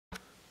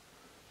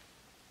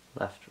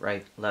left,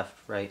 right, left,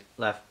 right,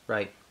 left,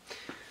 right.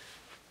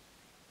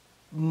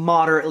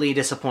 Moderately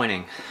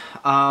disappointing.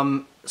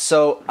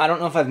 So I don't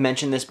know if I've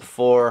mentioned this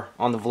before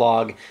on the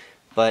vlog,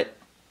 but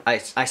I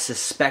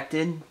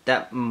suspected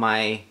that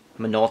my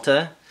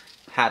Minolta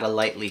had a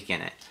light leak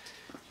in it.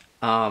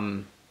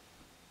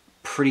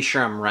 Pretty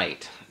sure I'm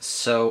right.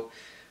 So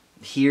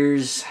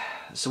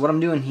what I'm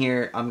doing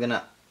here, I'm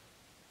gonna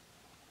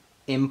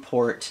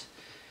import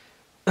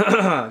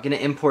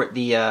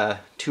the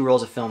 2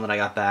 rolls of film that I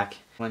got back.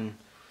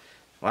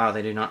 Wow,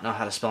 they do not know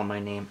how to spell my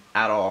name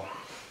at all.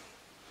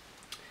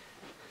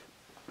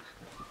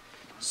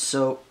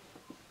 So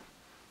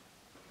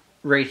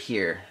right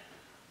here,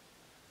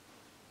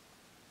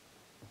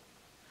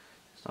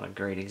 it's not a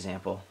great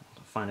example.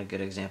 I'll find a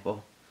good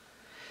example.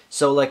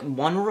 So like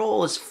one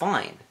roll is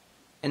fine,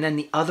 and then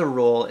the other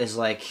roll is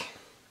like,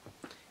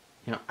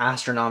 you know,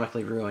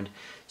 astronomically ruined.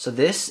 So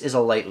this is a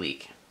light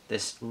leak.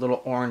 This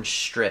little orange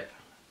strip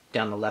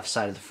down the left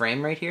side of the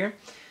frame right here.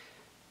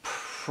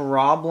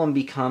 Problem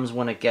becomes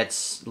when it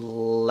gets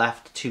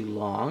left too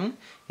long,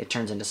 it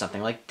turns into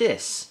something like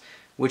this,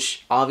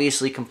 which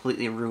obviously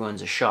completely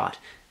ruins a shot.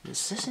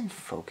 Is this in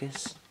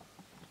focus?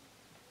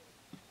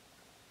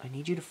 I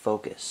need you to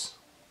focus.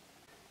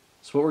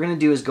 So what we're gonna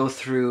do is go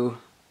through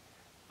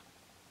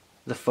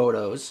the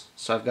photos.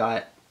 So I've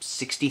got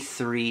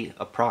 63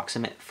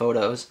 approximate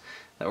photos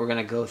that we're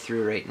gonna go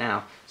through right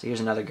now. So here's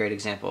another great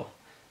example.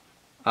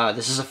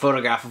 This is a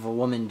photograph of a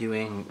woman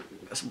doing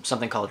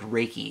something called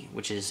Reiki,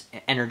 which is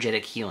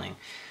energetic healing.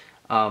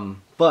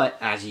 But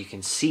as you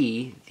can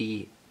see,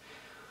 the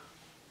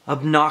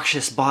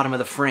obnoxious bottom of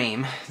the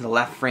frame, the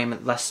left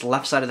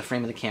side of the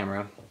frame of the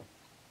camera,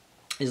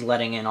 is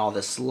letting in all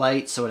this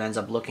light, so it ends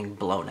up looking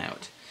blown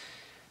out.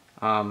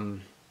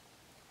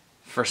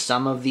 For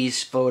some of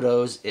these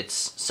photos,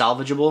 it's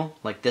salvageable,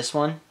 like this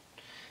one.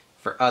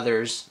 For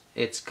others,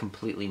 it's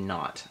completely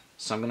not.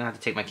 So I'm gonna have to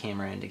take my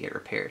camera in to get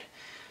repaired,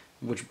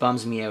 which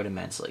bums me out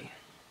immensely.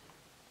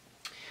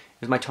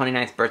 It was my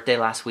 29th birthday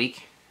last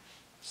week,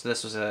 so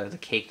this was the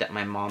cake that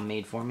my mom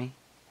made for me.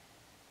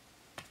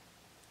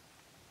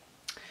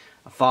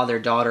 A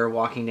father-daughter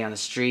walking down the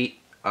street.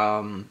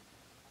 I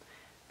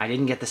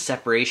didn't get the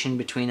separation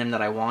between them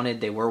that I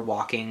wanted. They were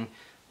walking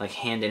like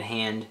hand in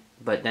hand,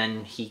 but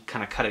then he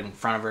kind of cut it in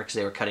front of her because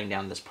they were cutting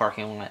down this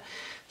parking lot.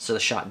 So the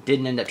shot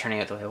didn't end up turning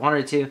out the way I wanted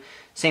it to.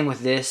 Same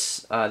with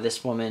this.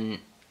 This woman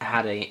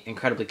had an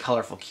incredibly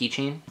colorful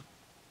keychain,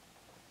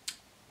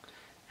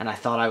 and I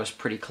thought I was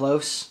pretty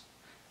close.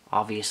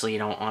 Obviously, you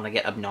don't want to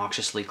get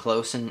obnoxiously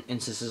close in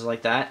instances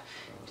like that,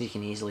 because you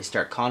can easily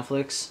start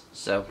conflicts.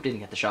 So didn't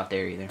get the shot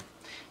there either.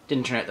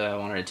 Didn't turn out the way I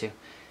wanted it to.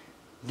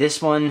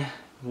 This one,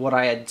 what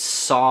I had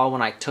saw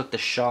when I took the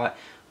shot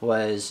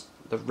was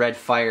the red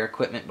fire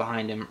equipment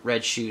behind him,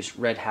 red shoes,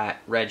 red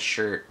hat, red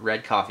shirt,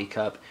 red coffee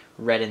cup,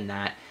 red in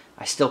that.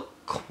 I still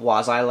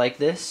quasi like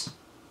this.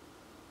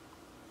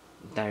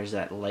 There's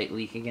that light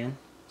leak again.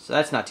 So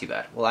that's not too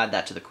bad. We'll add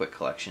that to the quick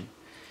collection.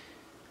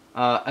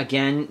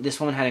 Again,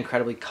 this one had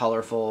incredibly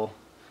colorful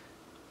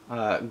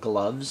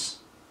gloves,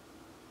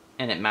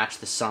 and it matched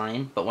the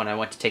sign, but when I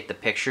went to take the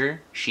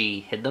picture,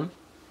 she hid them,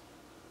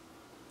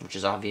 which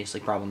is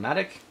obviously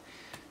problematic.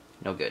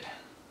 No good.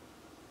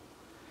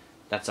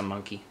 That's a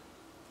monkey.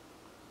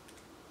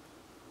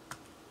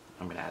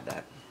 I'm gonna add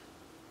that.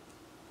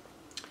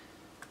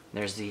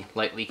 There's the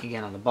light leak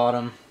again on the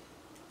bottom.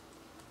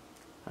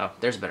 Oh,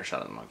 there's a better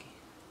shot of the monkey.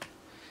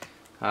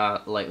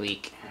 Light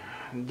leak.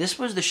 This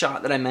was the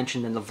shot that I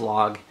mentioned in the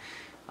vlog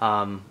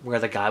where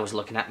the guy was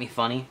looking at me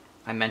funny.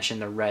 I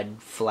mentioned the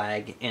red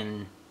flag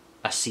in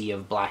a sea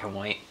of black and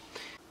white.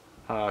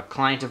 A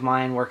client of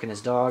mine working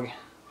his dog.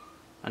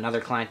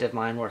 Another client of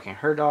mine working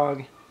her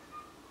dog.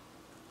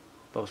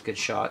 Both good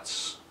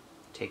shots.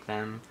 Take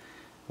them.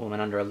 Woman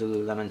under a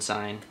Lululemon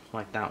sign,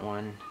 like that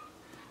one.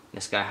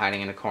 This guy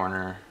hiding in a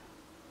corner.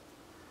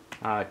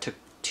 Took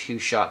 2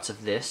 shots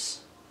of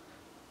this.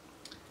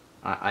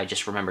 I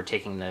just remember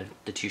taking the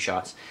 2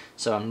 shots.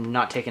 So I'm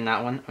not taking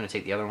that one. I'm going to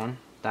take the other one.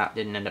 That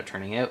didn't end up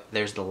turning out.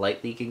 There's the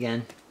light leak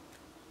again.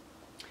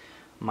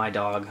 My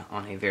dog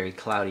on a very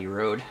cloudy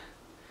road.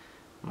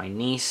 My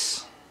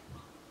niece.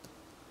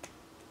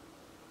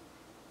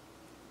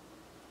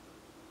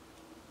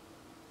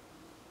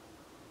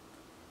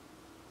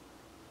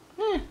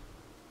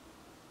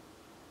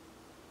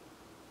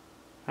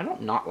 I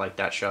don't not like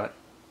that shot.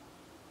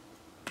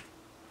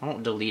 I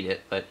won't delete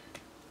it, but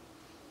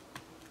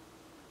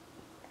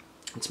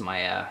it's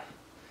my,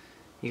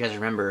 you guys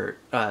remember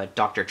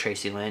Dr.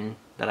 Tracy Lynn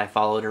that I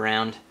followed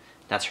around?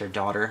 That's her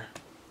daughter.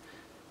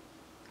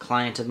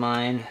 Client of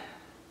mine.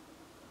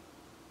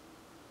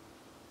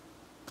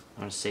 I'm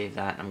going to save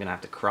that. I'm going to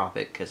have to crop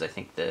it because I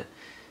think the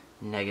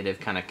negative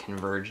kind of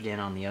converged in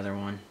on the other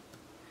one.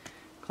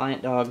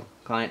 Client dog,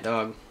 client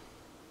dog,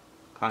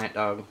 client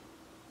dog.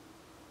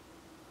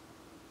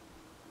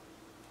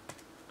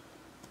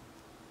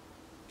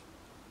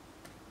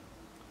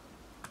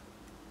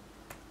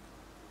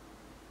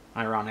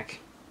 Ironic.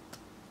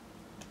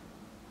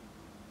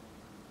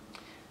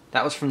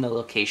 That was from the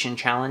location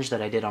challenge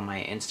that I did on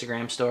my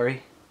Instagram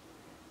story.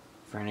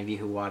 for any of you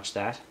who watched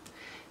that.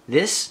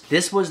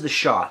 This was the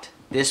shot.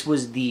 This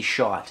was the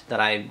shot that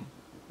I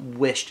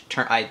wished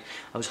I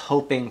was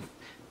hoping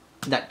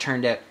that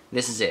turned out.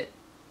 This is it.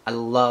 I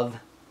love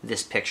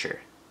this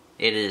picture.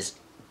 It is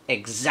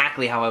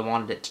exactly how I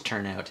wanted it to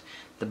turn out.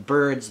 The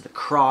birds, the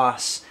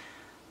cross,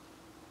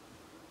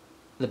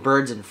 the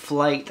birds in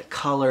flight, the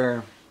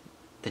color,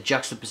 the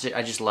juxtaposition.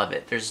 I just love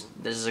it. This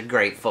is a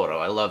great photo.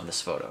 I love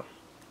this photo.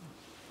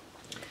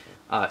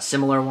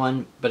 Similar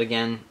one, but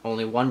again,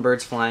 only one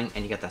bird's flying,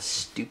 and you got that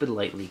stupid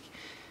light leak.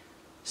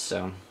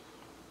 So,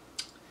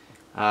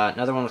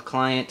 another one with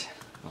client.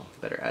 Oh,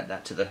 better add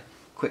that to the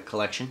quick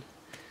collection.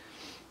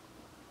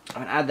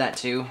 I'm gonna add that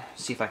too,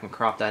 see if I can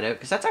crop that out,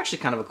 because that's actually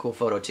kind of a cool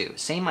photo too.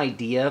 Same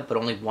idea, but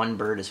only one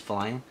bird is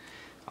flying.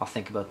 I'll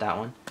think about that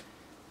one.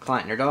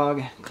 Client and her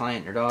dog,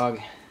 client and her dog,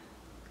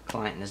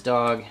 client and his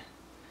dog.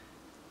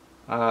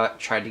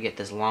 Tried to get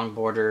this long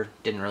border,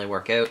 didn't really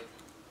work out.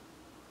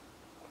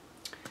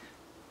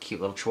 Cute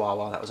little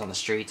chihuahua that was on the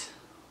street.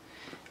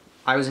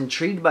 I was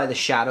intrigued by the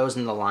shadows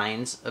and the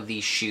lines of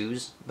these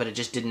shoes, but it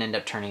just didn't end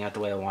up turning out the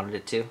way I wanted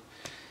it to.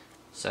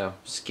 So,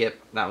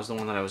 skip. That was the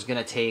one that I was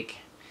gonna take.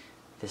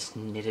 This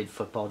knitted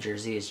football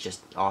jersey is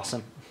just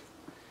awesome.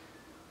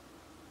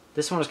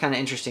 This one was kind of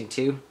interesting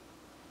too.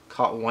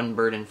 Caught one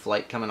bird in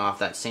flight coming off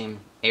that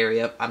same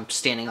area. I'm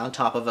standing on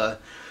top of a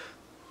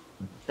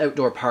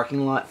outdoor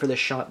parking lot for this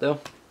shot though.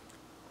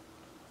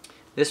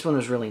 This one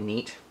was really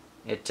neat.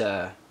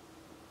 The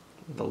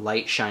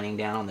light shining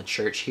down on the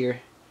church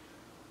here.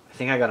 I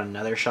think I got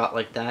another shot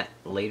like that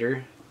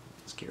later.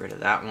 Let's get rid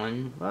of that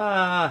one.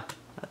 Ah,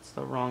 that's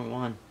the wrong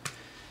one.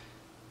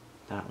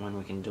 That one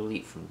we can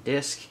delete from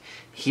disk.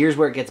 Here's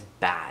where it gets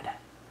bad,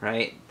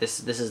 right? This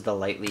is the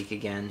light leak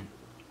again.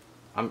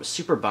 I'm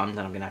super bummed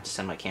that I'm gonna have to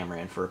send my camera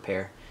in for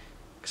repair,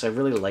 because I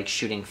really like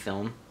shooting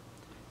film,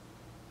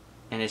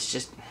 and it's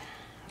just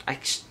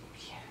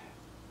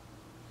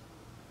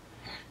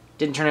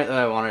didn't turn out the way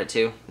I wanted it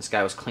to. This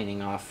guy was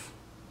cleaning off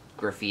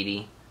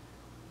graffiti.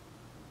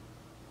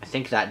 I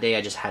think that day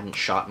I just hadn't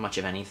shot much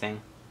of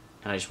anything,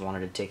 and I just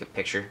wanted to take a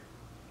picture.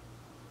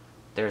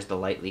 There's the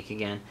light leak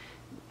again.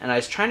 And I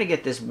was trying to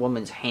get this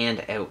woman's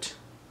hand out,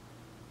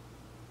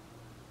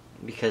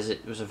 because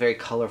it was a very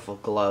colorful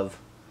glove,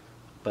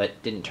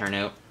 but didn't turn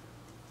out.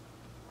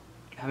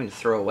 I'm having to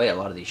throw away a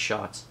lot of these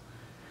shots.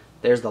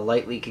 There's the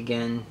light leak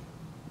again.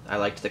 I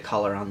liked the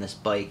color on this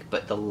bike,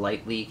 but the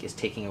light leak is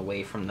taking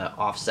away from the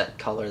offset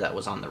color that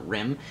was on the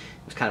rim.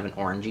 It was kind of an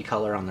orangey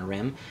color on the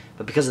rim,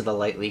 but because of the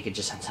light leak, it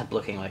just ends up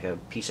looking like a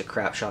piece of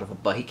crap shot of a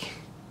bike.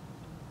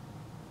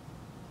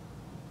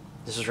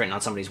 This was written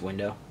on somebody's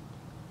window.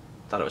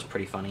 Thought it was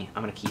pretty funny.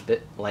 I'm gonna keep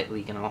it, light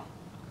leak and all.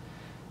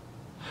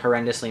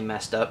 Horrendously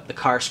messed up. The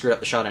car screwed up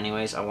the shot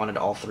anyways. I wanted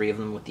all three of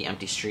them with the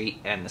empty street,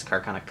 and this car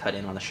kind of cut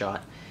in on the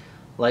shot.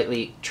 Light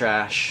leak,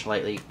 trash,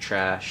 light leak,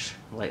 trash,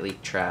 light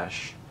leak,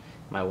 trash.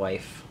 My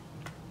wife,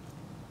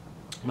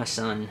 my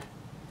son,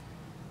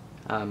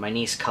 my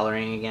niece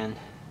coloring again.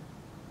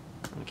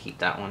 I'm gonna keep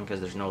that one because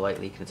there's no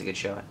light leak and it's a good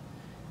shot.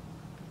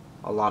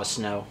 A lot of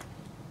snow.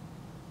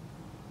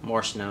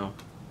 More snow.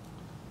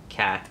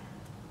 Cat.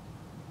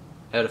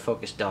 Out of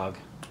focus dog.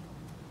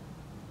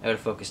 Out of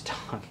focus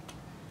dog.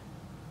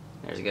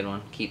 There's a good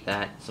one. Keep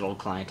that. It's an old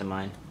client of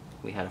mine.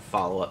 We had a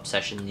follow-up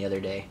session the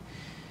other day.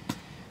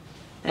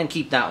 And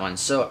keep that one.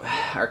 So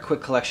our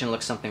quick collection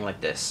looks something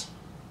like this.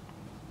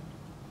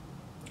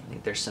 I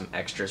think there's some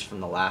extras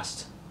from the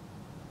last.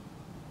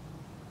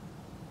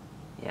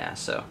 Yeah,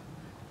 so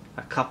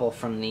a couple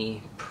from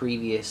the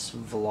previous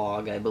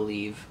vlog, I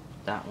believe.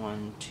 That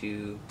one,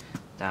 two,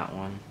 that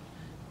one.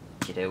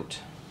 Get out.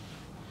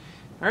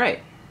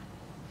 Alright.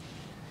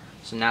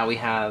 So now we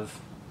have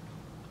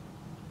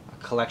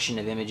a collection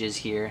of images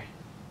here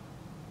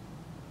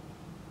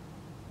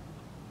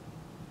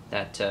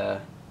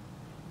that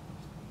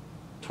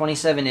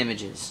 27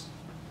 images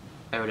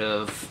out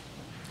of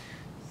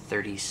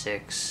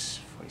 36,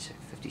 46,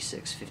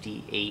 56,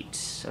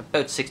 58,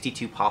 about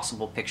 62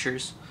 possible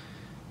pictures.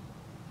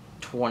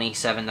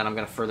 27 that I'm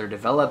going to further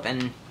develop,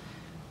 and a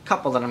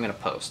couple that I'm going to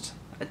post.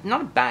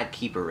 Not a bad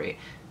keeper rate.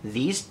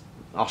 These,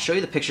 I'll show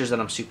you the pictures that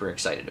I'm super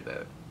excited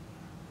about.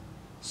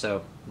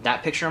 So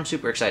that picture I'm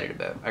super excited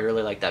about. I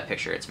really like that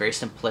picture. It's very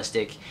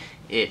simplistic.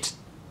 It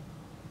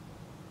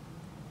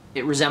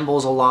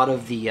resembles a lot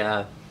of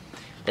the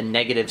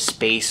negative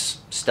space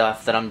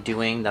stuff that I'm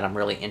doing that I'm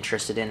really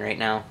interested in right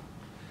now.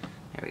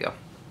 There we go.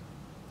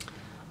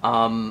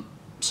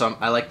 So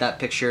I like that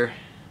picture.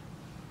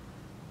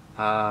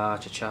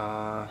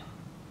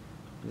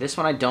 This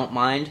one I don't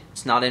mind.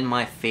 It's not in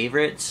my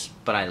favorites,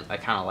 but I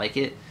kind of like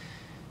it.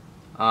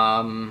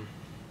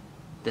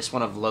 This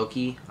one of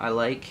Loki I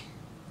like.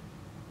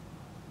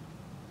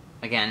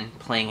 Again,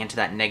 playing into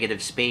that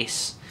negative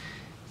space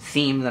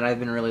theme that I've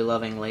been really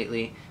loving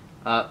lately.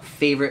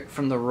 Favorite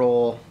from the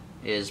roll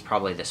is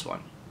probably this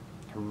one.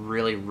 I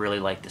really, really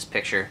like this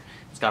picture.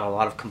 It's got a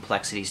lot of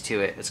complexities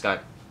to it.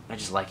 I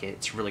just like it.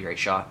 It's a really great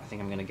shot. I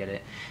think I'm gonna get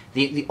it.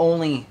 The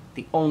only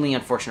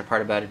unfortunate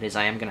part about it is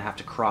I am gonna have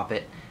to crop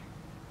it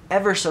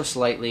ever so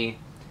slightly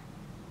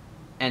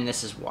and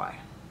this is why.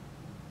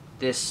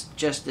 Just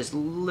this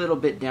little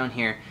bit down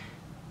here,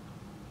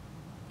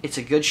 it's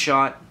a good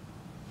shot,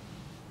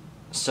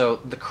 so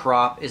the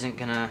crop isn't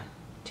gonna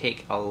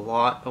take a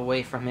lot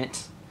away from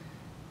it.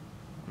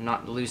 I'm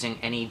not losing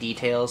any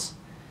details.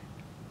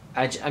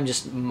 I'm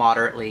just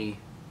moderately,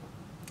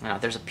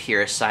 there's a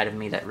purist side of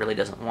me that really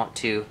doesn't want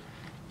to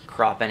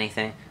crop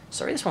anything.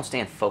 Sorry, this won't stay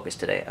in focus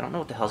today. I don't know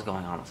what the hell's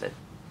going on with it.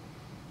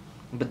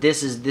 But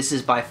this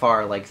is by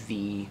far like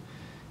the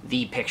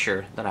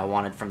picture that I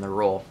wanted from the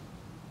roll.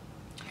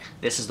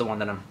 This is the one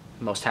that I'm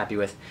most happy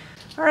with.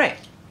 All right,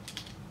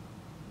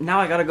 now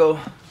I gotta go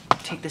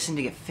take this in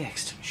to get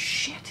fixed.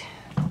 Shit,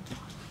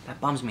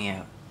 that bums me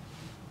out.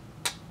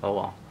 Oh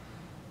well.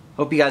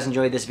 Hope you guys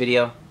enjoyed this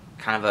video.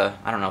 Kind of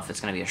I don't know if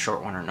it's gonna be a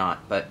short one or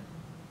not, but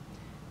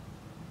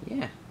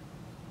yeah,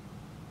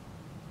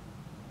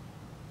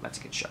 that's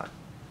a good shot.